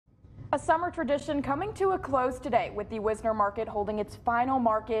A summer tradition coming to a close today with the Wisner Market holding its final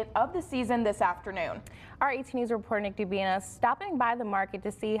market of the season this afternoon. Our 18 News reporter Nick Dubina stopping by the market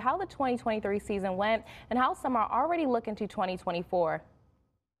to see how the 2023 season went and how some are already looking to 2024.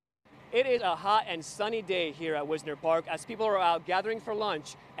 It is a hot and sunny day here at Wisner Park as people are out gathering for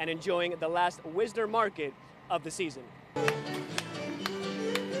lunch and enjoying the last Wisner Market of the season.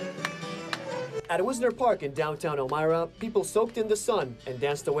 At Wisner Park in downtown Elmira, people soaked in the sun and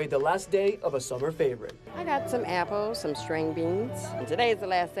danced away the last day of a summer favorite. I got some apples, some string beans, and today is the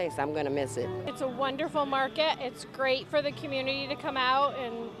last day, so I'm going to miss it. It's a wonderful market. It's great for the community to come out,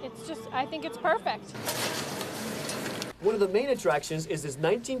 and I think it's perfect. One of the main attractions is this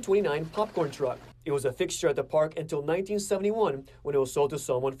 1929 popcorn truck. It was a fixture at the park until 1971 when it was sold to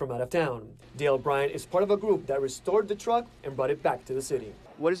someone from out of town. Dale Bryant is part of a group that restored the truck and brought it back to the city.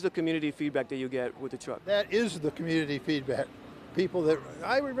 What is the community feedback that you get with the truck? That is the community feedback. People that,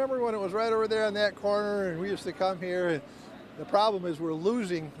 I remember when it was right over there on that corner and we used to come here, and the problem is we're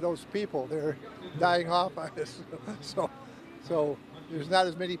losing those people. They're dying off on us. So there's not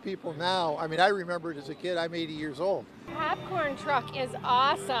as many people now. I mean, I remember it as a kid. I'm 80 years old. Popcorn truck is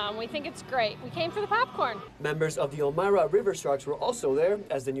awesome. We think it's great. We came for the popcorn. Members of the Elmira River Sharks were also there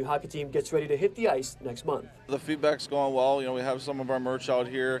as the new hockey team gets ready to hit the ice next month. The feedback's going well. You know, we have some of our merch out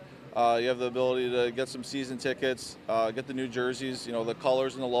here. You have the ability to get some season tickets, get the new jerseys. You know, the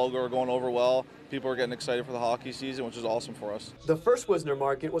colors and the logo are going over well. People are getting excited for the hockey season, which is awesome for us. The first Wisner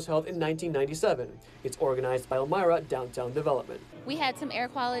Market was held in 1997. It's organized by Elmira Downtown Development. We had some air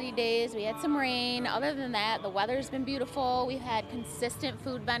quality days, we had some rain. Other than that, the weather's been beautiful. We've had consistent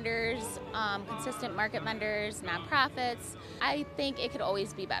food vendors, consistent market vendors, nonprofits. I think it could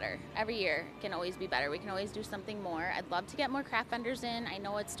always be better. Every year can always be better. We can always do something more. I'd love to get more craft vendors in. I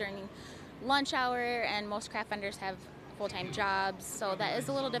know it's during lunch hour and most craft vendors have full-time jobs, so that is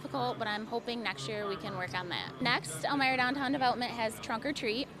a little difficult, but I'm hoping next year we can work on that. Next, Elmira Downtown Development has Trunk or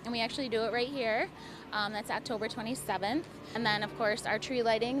Treat, and we actually do it right here. That's October 27th. And then, of course, our tree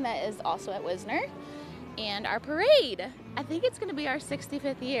lighting that is also at Wisner, and our parade. I think it's going to be our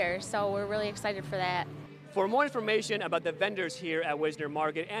 65th year, so we're really excited for that. For more information about the vendors here at Wisner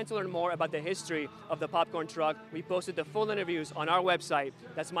Market and to learn more about the history of the popcorn truck, we posted the full interviews on our website.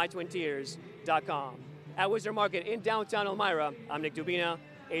 That's mytwintiers.com. At Wisner Market in downtown Elmira, I'm Nick Dubina,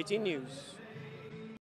 18 News.